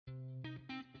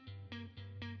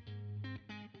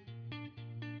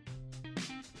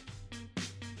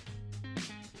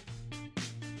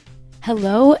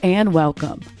Hello and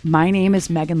welcome. My name is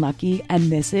Megan Lucky,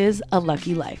 and this is A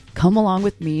Lucky Life. Come along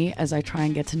with me as I try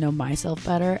and get to know myself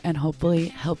better and hopefully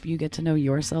help you get to know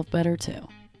yourself better too.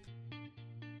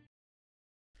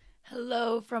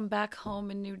 Hello from back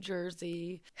home in New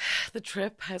Jersey. The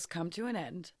trip has come to an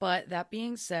end, but that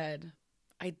being said,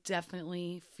 I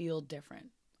definitely feel different.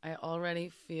 I already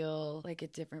feel like a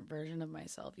different version of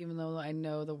myself, even though I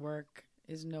know the work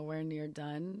is nowhere near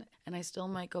done, and I still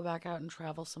might go back out and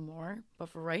travel some more. But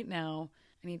for right now,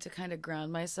 I need to kind of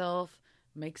ground myself,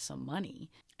 make some money,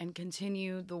 and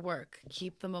continue the work,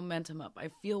 keep the momentum up.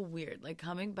 I feel weird, like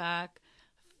coming back,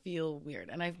 feel weird.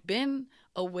 And I've been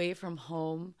away from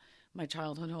home, my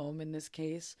childhood home in this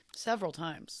case, several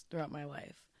times throughout my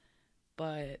life,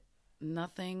 but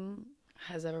nothing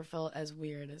has ever felt as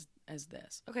weird as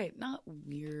this. Okay, not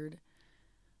weird.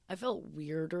 I felt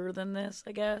weirder than this,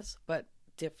 I guess, but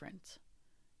different.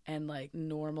 And like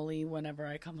normally whenever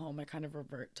I come home, I kind of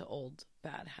revert to old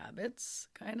bad habits,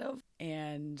 kind of.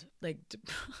 And like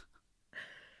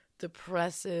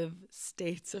depressive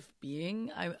states of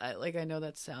being. I know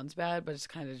that sounds bad, but it's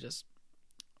kind of just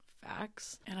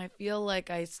facts. And I feel like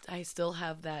I still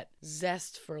have that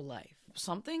zest for life.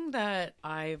 Something that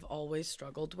I've always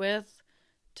struggled with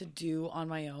to do on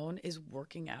my own is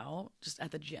working out just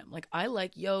at the gym. Like I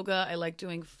like yoga. I like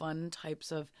doing fun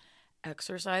types of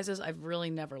exercises. I've really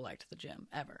never liked the gym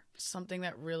ever. Something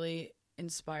that really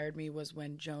inspired me was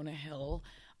when Jonah Hill,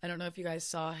 I don't know if you guys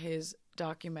saw his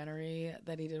documentary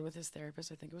that he did with his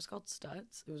therapist. I think it was called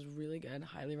Studs. It was really good.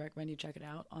 Highly recommend you check it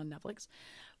out on Netflix.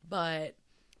 But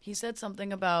he said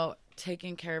something about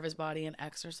taking care of his body, and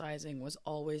exercising was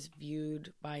always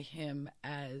viewed by him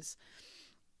as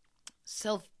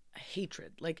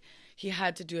self-hatred. Like he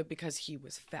had to do it because he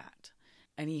was fat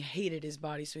and he hated his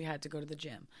body, so he had to go to the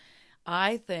gym.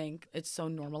 I think it's so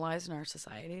normalized in our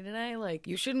society today. Like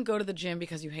you shouldn't go to the gym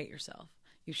because you hate yourself.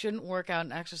 You shouldn't work out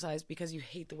and exercise because you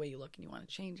hate the way you look and you want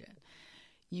to change it.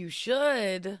 You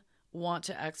should want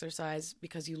to exercise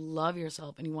because you love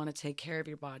yourself and you want to take care of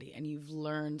your body, and you've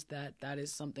learned that that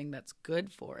is something that's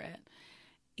good for it,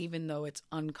 even though it's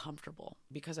uncomfortable.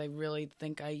 Because I really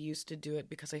think I used to do it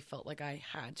because I felt like I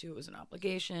had to. It was an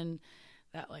obligation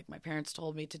that like my parents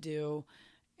told me to do,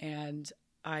 and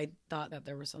I thought that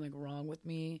there was something wrong with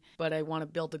me. But I want to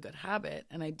build a good habit,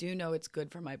 and I do know it's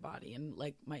good for my body and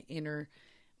like my inner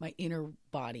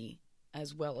body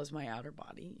as well as my outer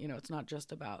body. You know, it's not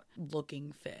just about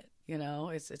looking fit, you know,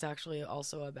 it's actually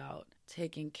also about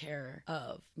taking care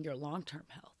of your long-term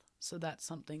health. So that's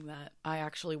something that I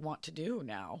actually want to do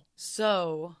now.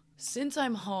 So since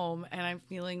I'm home and I'm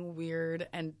feeling weird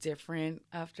and different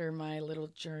after my little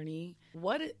journey,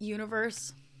 what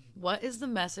is the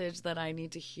message that I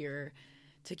need to hear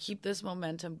to keep this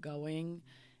momentum going?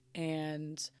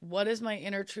 And what is my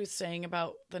inner truth saying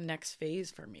about the next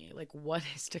phase for me? Like what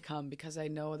is to come? Because I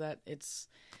know that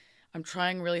I'm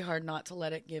trying really hard not to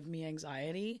let it give me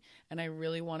anxiety, and I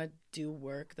really want to do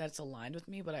work that's aligned with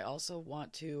me, but I also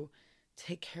want to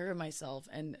take care of myself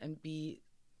and be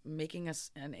making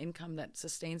an income that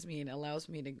sustains me and allows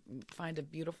me to find a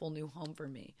beautiful new home for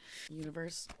me.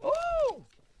 Universe. Oh!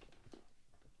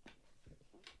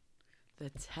 The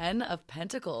 10 of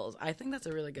Pentacles. I think that's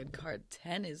a really good card.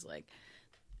 10 is like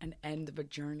an end of a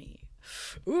journey.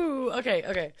 Ooh,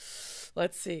 okay.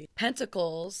 Let's see.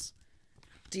 Pentacles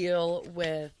deal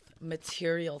with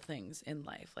material things in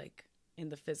life, like in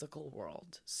the physical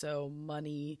world. So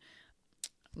money.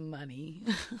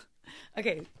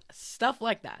 Okay, stuff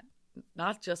like that.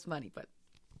 Not just money, but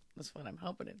that's what I'm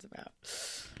hoping it's about.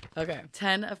 Okay,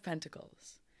 10 of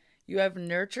Pentacles. You have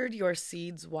nurtured your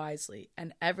seeds wisely,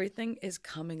 and everything is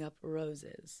coming up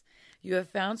roses. You have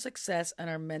found success and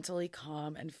are mentally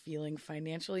calm and feeling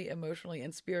financially, emotionally,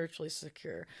 and spiritually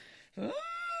secure. I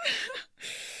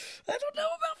don't know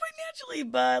about financially,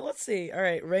 but let's see. All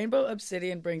right. Rainbow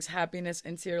obsidian brings happiness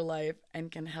into your life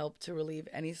and can help to relieve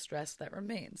any stress that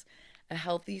remains. A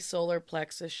healthy solar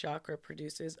plexus chakra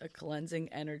produces a cleansing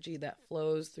energy that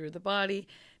flows through the body,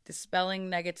 dispelling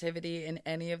negativity in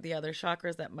any of the other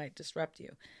chakras that might disrupt you.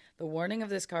 The warning of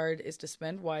this card is to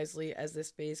spend wisely, as this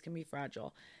phase can be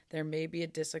fragile. There may be a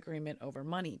disagreement over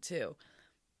money, too.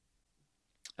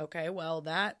 Okay, well,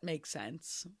 that makes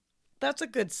sense. That's a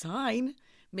good sign.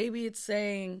 Maybe it's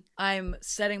saying I'm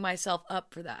setting myself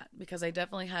up for that, because I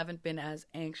definitely haven't been as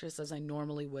anxious as I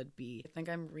normally would be. I think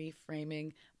I'm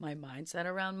reframing my mindset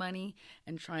around money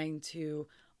and trying to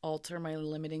alter my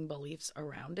limiting beliefs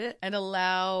around it and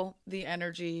allow the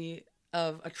energy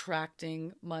of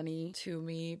attracting money to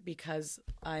me, because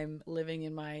I'm living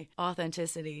in my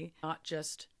authenticity, not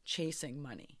just chasing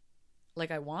money.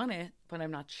 Like I want it, but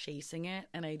I'm not chasing it,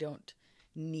 and I don't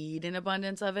need an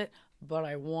abundance of it, but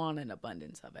I want an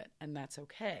abundance of it, and that's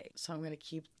okay. So I'm going to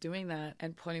keep doing that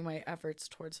and putting my efforts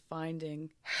towards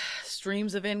finding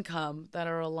streams of income that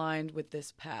are aligned with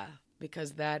this path,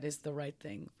 because that is the right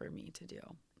thing for me to do.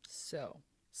 So,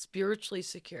 spiritually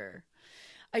secure.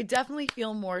 I definitely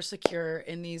feel more secure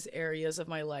in these areas of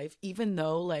my life, even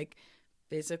though, like,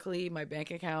 physically my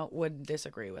bank account would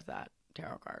disagree with that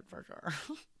tarot card for sure.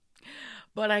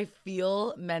 But I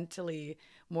feel mentally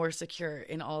more secure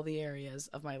in all the areas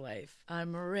of my life.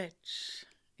 I'm rich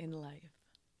in life,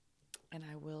 and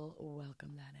I will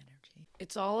welcome that energy.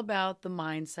 It's all about the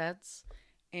mindsets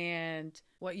and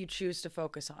what you choose to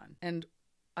focus on. And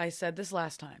I said this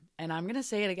last time, and I'm going to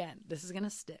say it again. This is going to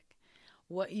stick.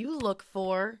 What you look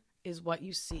for is what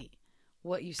you see.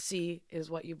 What you see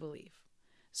is what you believe.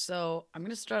 So I'm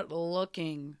going to start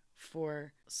looking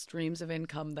for streams of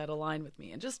income that align with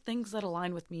me and just things that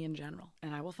align with me in general.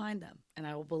 And I will find them and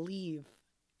I will believe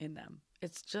in them.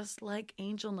 It's just like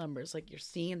angel numbers, like you're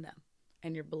seeing them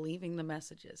and you're believing the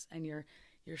messages and you're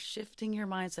shifting your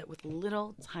mindset with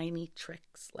little tiny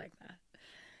tricks like that.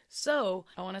 So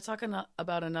I want to talk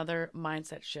about another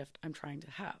mindset shift I'm trying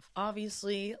to have.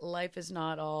 Obviously, life is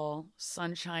not all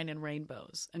sunshine and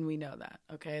rainbows, and we know that,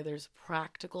 okay? There's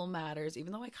practical matters,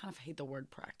 even though I kind of hate the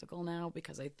word practical now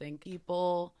because I think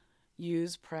people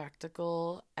use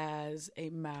practical as a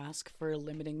mask for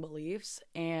limiting beliefs,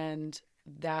 and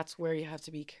that's where you have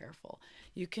to be careful.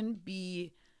 You can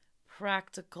be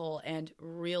practical and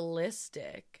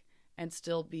realistic and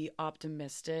still be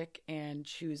optimistic and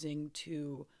choosing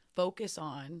to focus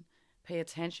on, pay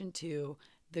attention to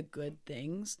the good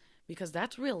things, because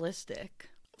that's realistic.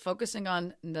 Focusing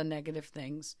on the negative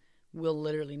things will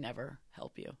literally never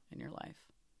help you in your life.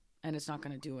 And it's not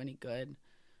going to do any good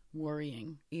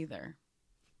worrying either.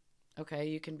 Okay,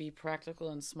 you can be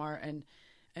practical and smart and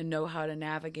know how to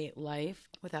navigate life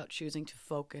without choosing to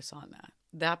focus on that.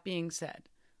 That being said,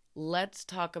 let's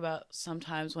talk about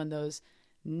sometimes when those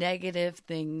negative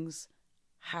things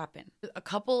happen. A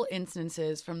couple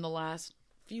instances from the last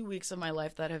few weeks of my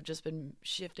life that have just been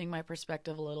shifting my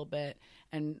perspective a little bit,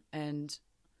 and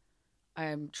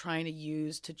I'm trying to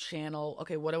use to channel,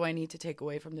 okay, what do I need to take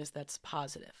away from this that's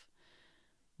positive?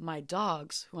 My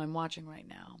dogs, who I'm watching right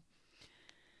now,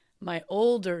 my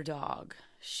older dog,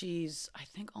 she's, I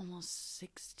think, almost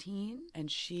 16,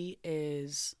 and she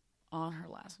is on her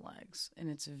last legs, and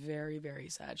it's very, very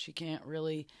sad. She can't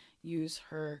really use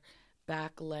her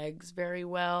back legs very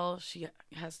well. She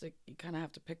has to, you kind of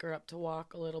have to pick her up to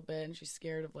walk a little bit, and she's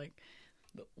scared of like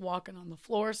walking on the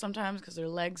floor sometimes because her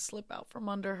legs slip out from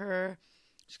under her.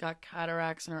 She's got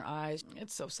cataracts in her eyes.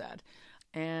 It's so sad.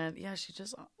 And yeah, she's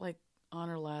just like on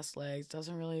her last legs,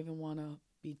 doesn't really even want to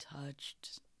be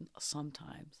touched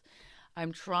sometimes.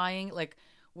 I'm trying, like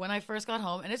when I first got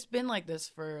home, and it's been like this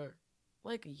for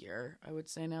like a year, I would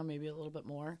say now, maybe a little bit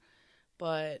more,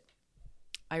 but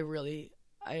I've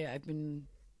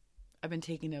been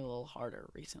taking it a little harder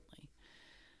recently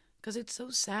because it's so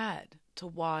sad to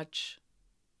watch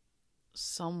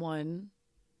someone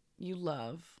you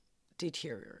love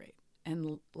deteriorate.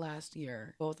 And last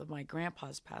year, both of my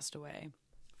grandpas passed away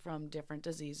from different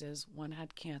diseases. One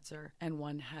had cancer and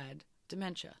one had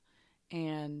dementia.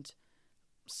 And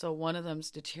so one of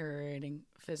them's deteriorating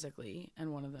physically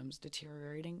and one of them's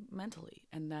deteriorating mentally.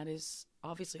 And that is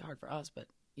obviously hard for us, but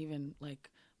even like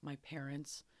my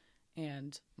parents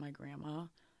and my grandma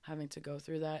having to go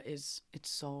through that it's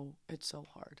so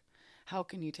hard. How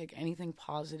can you take anything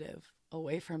positive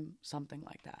away from something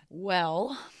like that?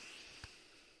 Well,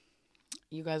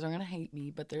 you guys are going to hate me,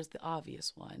 but there's the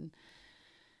obvious one.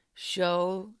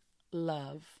 Show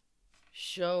love.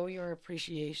 Show your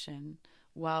appreciation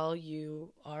while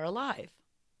you are alive.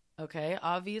 Okay?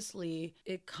 Obviously,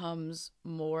 it comes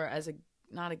more as a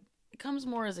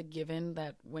given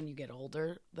that when you get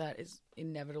older, that is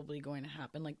inevitably going to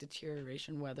happen. Like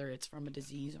deterioration, whether it's from a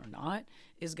disease or not,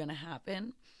 is going to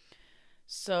happen.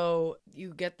 So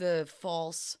you get the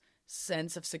false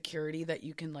sense of security that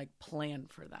you can like plan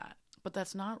for that. But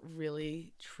that's not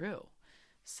really true,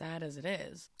 sad as it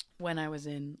is. When I was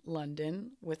in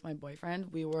London with my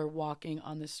boyfriend, we were walking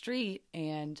on the street,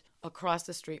 and across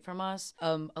the street from us,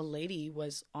 a lady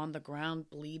was on the ground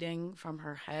bleeding from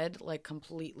her head, like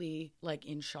completely like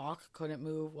in shock, couldn't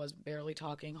move, was barely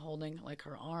talking, holding like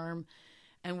her arm.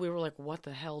 And we were like, what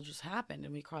the hell just happened?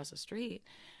 And we crossed the street.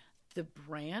 The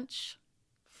branch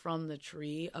from the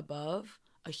tree above,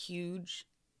 a huge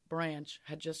branch,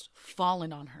 had just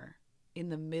fallen on her in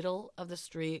the middle of the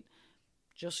street.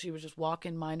 She was just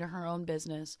walking, minding her own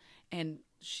business, and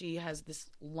she has this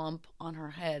lump on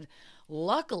her head.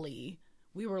 Luckily,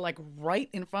 we were like right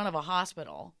in front of a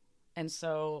hospital. And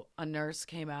so a nurse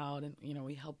came out and,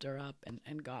 we helped her up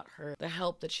and got her the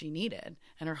help that she needed.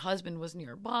 And her husband was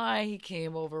nearby. He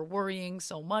came over worrying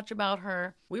so much about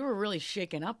her. We were really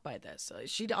shaken up by this.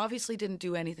 She obviously didn't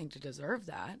do anything to deserve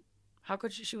that. How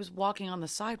could she? She was walking on the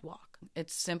sidewalk.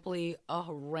 It's simply a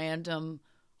random,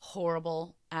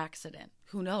 horrible accident.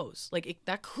 Who knows?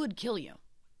 That could kill you.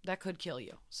 That could kill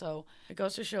you. So it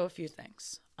goes to show a few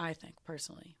things, I think,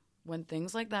 personally. When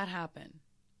things like that happen,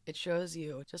 it shows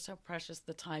you just how precious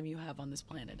the time you have on this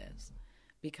planet is,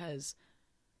 because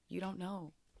you don't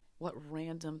know what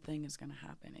random thing is going to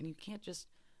happen. And you can't just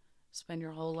spend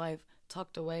your whole life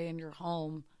tucked away in your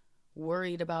home,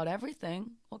 worried about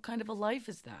everything. What kind of a life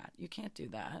is that? You can't do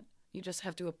that. You just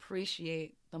have to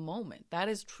appreciate the moment. That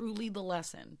is truly the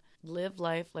lesson. Live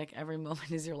life like every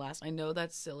moment is your last. I know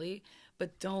that's silly,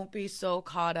 but don't be so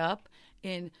caught up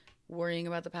in worrying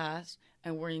about the past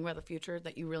and worrying about the future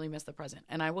that you really miss the present.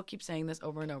 And I will keep saying this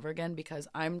over and over again because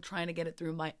I'm trying to get it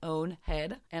through my own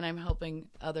head and I'm helping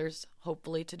others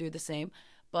hopefully to do the same.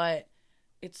 But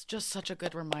it's just such a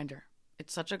good reminder.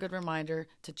 It's such a good reminder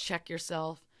to check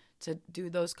yourself, to do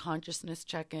those consciousness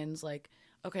check-ins like,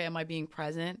 okay, am I being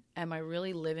present? Am I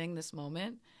really living this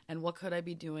moment? And what could I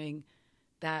be doing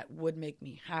that would make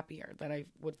me happier, that I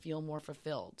would feel more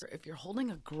fulfilled? If you're holding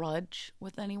a grudge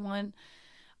with anyone,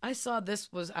 I saw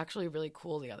this was actually really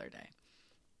cool the other day.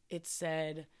 It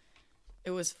said,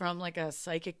 it was from like a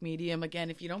psychic medium.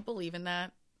 Again, if you don't believe in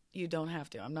that, you don't have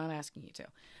to. I'm not asking you to.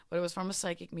 But it was from a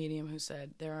psychic medium who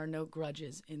said, there are no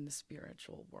grudges in the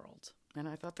spiritual world. And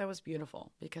I thought that was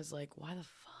beautiful because why the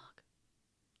fuck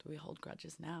do we hold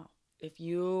grudges now? If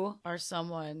you are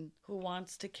someone who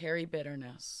wants to carry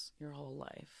bitterness your whole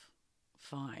life,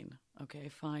 fine. Okay,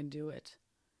 fine, do it.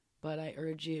 But I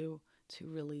urge you to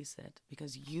release it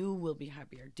because you will be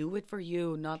happier. Do it for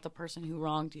you, not the person who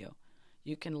wronged you.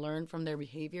 You can learn from their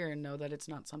behavior and know that it's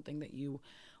not something that you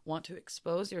want to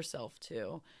expose yourself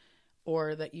to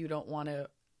or that you don't want to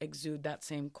exude that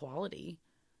same quality.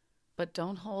 But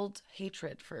don't hold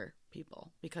hatred for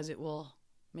people because it will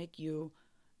make you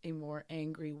a more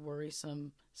angry,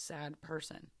 worrisome, sad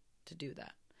person to do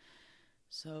that.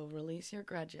 So release your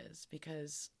grudges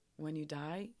because when you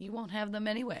die, you won't have them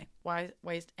anyway. Why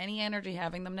waste any energy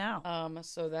having them now?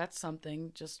 So that's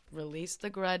something. Just release the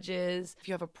grudges. If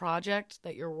you have a project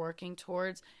that you're working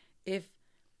towards, if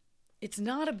it's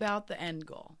not about the end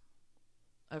goal,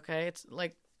 okay? It's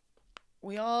like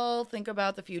we all think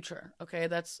about the future, okay?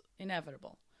 That's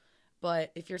inevitable.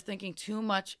 But if you're thinking too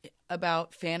much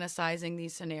about fantasizing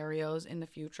these scenarios in the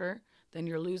future, then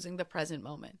you're losing the present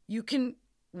moment. You can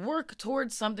work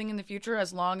towards something in the future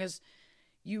as long as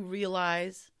you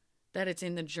realize that it's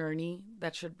in the journey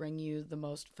that should bring you the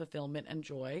most fulfillment and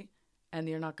joy. And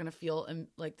you're not going to feel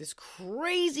like this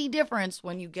crazy difference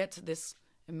when you get to this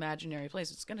imaginary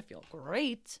place. It's going to feel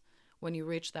great when you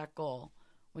reach that goal,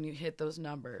 when you hit those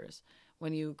numbers,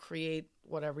 when you create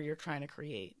whatever you're trying to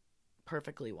create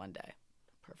perfectly one day.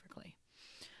 Perfectly.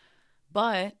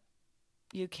 But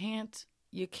you can't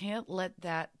let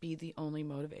that be the only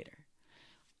motivator.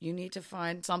 You need to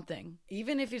find something,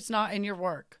 even if it's not in your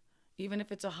work, even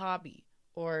if it's a hobby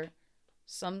or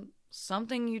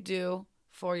something you do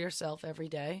for yourself every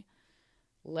day.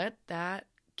 Let that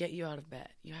get you out of bed.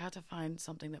 You have to find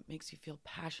something that makes you feel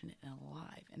passionate and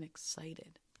alive and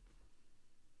excited.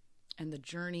 And the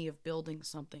journey of building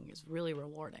something is really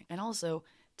rewarding. And also,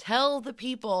 tell the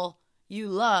people you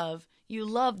love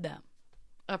them.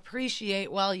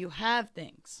 Appreciate while you have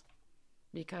things.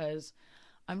 Because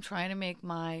I'm trying to make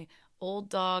my old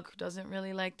dog who doesn't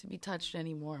really like to be touched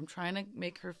anymore, I'm trying to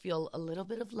make her feel a little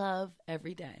bit of love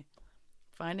every day.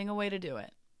 Finding a way to do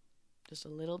it. Just a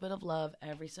little bit of love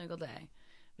every single day.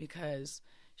 Because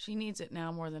she needs it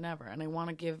now more than ever. And I want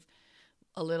to give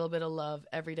a little bit of love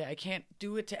every day. I can't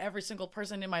do it to every single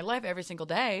person in my life every single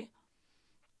day.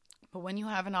 But when you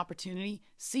have an opportunity,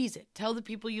 seize it. Tell the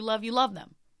people you love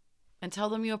them. And tell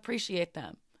them you appreciate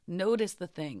them. Notice the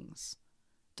things.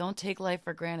 Don't take life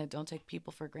for granted. Don't take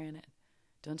people for granted.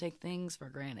 Don't take things for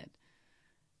granted.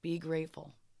 Be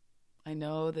grateful. I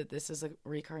know that this is a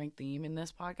recurring theme in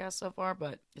this podcast so far,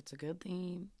 but it's a good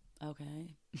theme.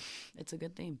 Okay. It's a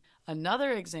good theme.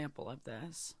 Another example of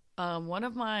this, one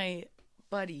of my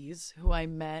buddies who I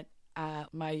met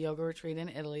at my yoga retreat in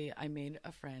Italy, I made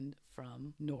a friend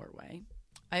from Norway.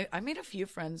 I made a few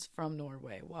friends from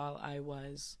Norway while I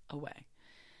was away.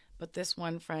 But this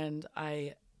one friend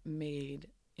I made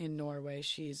in Norway,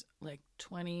 she's like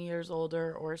 20 years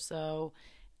older or so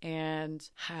and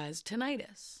has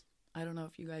tinnitus. I don't know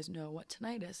if you guys know what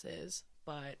tinnitus is,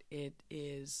 but it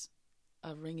is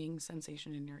a ringing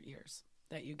sensation in your ears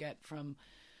that you get from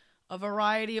a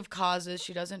variety of causes.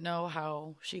 She doesn't know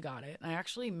how she got it. And I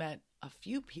actually met a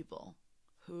few people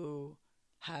who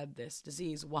had this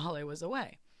disease while I was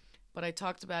away, but I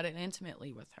talked about it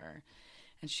intimately with her,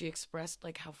 and she expressed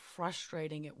like how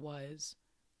frustrating it was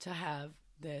to have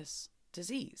this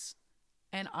disease.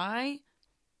 And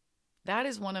that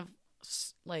is one of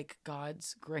like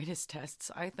God's greatest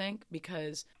tests, I think,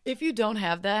 because if you don't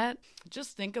have that,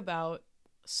 just think about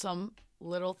some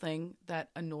little thing that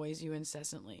annoys you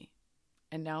incessantly.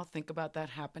 And now think about that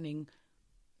happening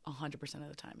 100% of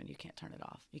the time and you can't turn it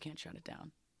off. You can't shut it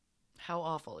down. How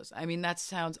awful is that? I mean, that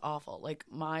sounds awful. Like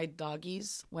my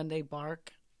doggies, when they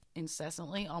bark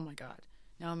incessantly, oh my God.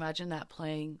 Now imagine that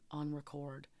playing on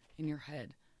record in your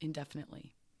head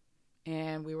indefinitely.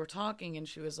 And we were talking and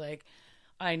she was like,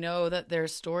 I know that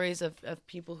there's stories of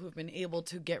people who've been able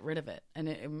to get rid of it and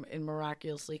it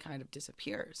miraculously kind of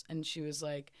disappears. And she was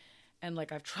like, and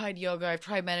like, I've tried yoga, I've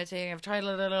tried meditating, I've tried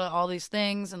all these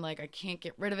things, and like, I can't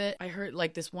get rid of it. I heard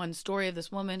like this one story of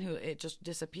this woman who it just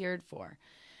disappeared for.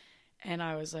 And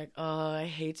I was like, oh, I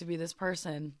hate to be this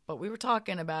person. But we were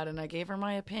talking about it and I gave her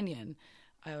my opinion.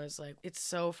 I was like, it's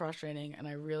so frustrating and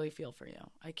I really feel for you.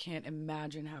 I can't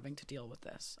imagine having to deal with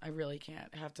this. I really can't.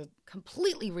 I have to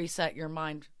completely reset your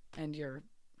mind and your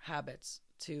habits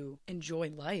to enjoy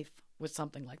life with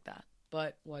something like that.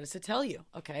 But what does it tell you?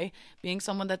 Okay, being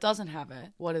someone that doesn't have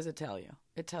it, what does it tell you?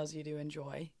 It tells you to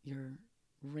enjoy your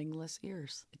ringless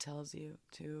ears. It tells you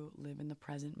to live in the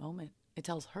present moment. It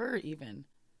tells her even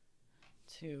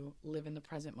to live in the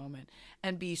present moment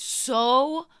and be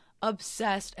so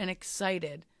obsessed and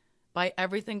excited by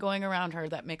everything going around her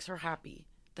that makes her happy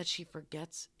that she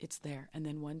forgets it's there. And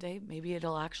then one day, maybe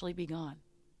it'll actually be gone.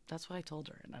 That's what I told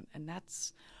her. And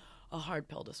that's a hard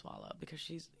pill to swallow because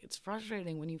it's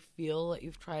frustrating when you feel that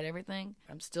you've tried everything.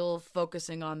 I'm still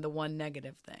focusing on the one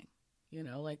negative thing, you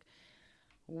know, like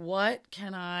what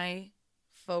can I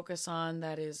focus on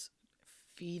that is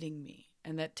feeding me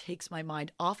and that takes my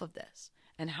mind off of this?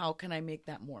 And how can I make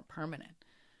that more permanent?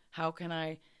 How can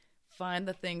I find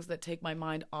the things that take my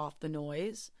mind off the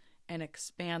noise and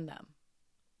expand them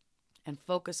and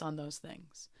focus on those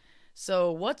things?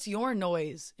 So what's your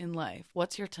noise in life?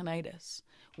 What's your tinnitus?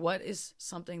 What is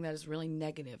something that is really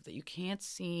negative that you can't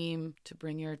seem to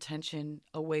bring your attention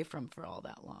away from for all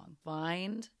that long?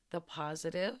 Find the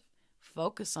positive,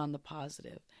 focus on the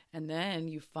positive, and then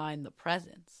you find the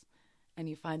presence and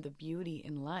you find the beauty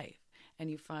in life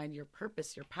and you find your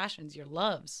purpose, your passions, your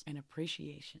loves and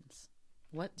appreciations.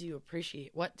 What do you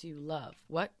appreciate? What do you love?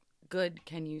 What good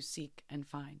can you seek and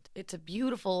find? It's a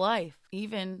beautiful life,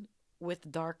 even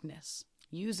with darkness.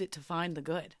 Use it to find the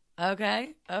good.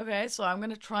 Okay, so I'm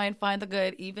going to try and find the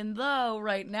good, even though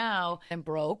right now I'm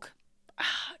broke.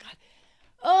 God.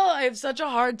 Oh, I have such a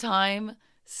hard time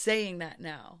saying that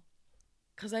now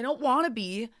because I don't want to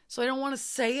be, so I don't want to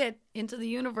say it into the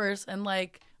universe and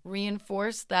like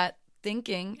reinforce that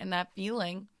thinking and that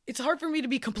feeling. It's hard for me to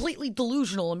be completely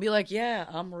delusional and be like, yeah,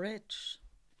 I'm rich.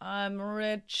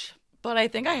 But I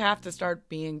think I have to start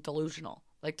being delusional,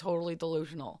 like totally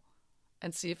delusional,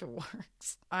 and see if it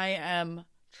works. I am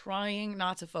trying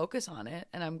not to focus on it,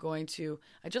 and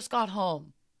I just got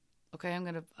home. Okay, I'm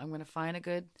gonna find a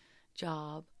good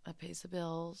job that pays the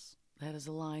bills, that is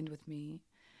aligned with me,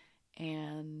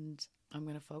 and I'm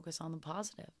gonna focus on the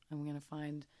positive. I'm gonna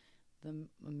find the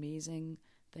amazing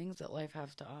things that life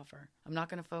has to offer. I'm not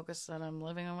gonna focus that I'm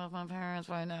living with my parents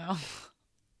right now.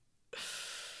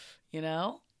 You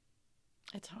know?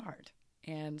 It's hard.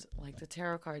 And like the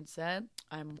tarot card said,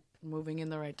 I'm moving in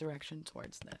the right direction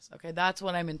towards this. Okay, that's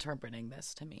what I'm interpreting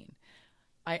this to mean.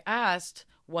 I asked,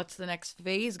 what's the next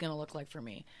phase going to look like for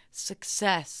me?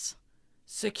 Success,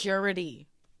 security.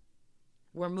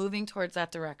 We're moving towards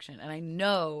that direction. And I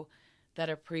know that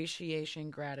appreciation,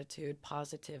 gratitude,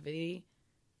 positivity,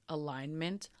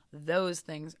 alignment, those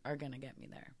things are going to get me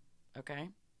there. Okay?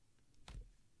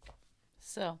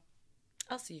 So,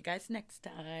 I'll see you guys next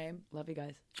time. Love you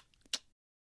guys.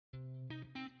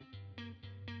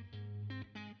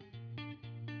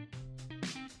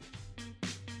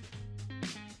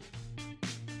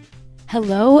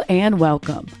 Hello and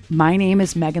welcome. My name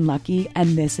is Megan Lucky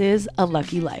and this is A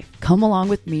Lucky Life. Come along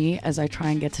with me as I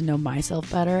try and get to know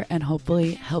myself better and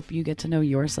hopefully help you get to know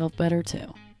yourself better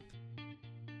too.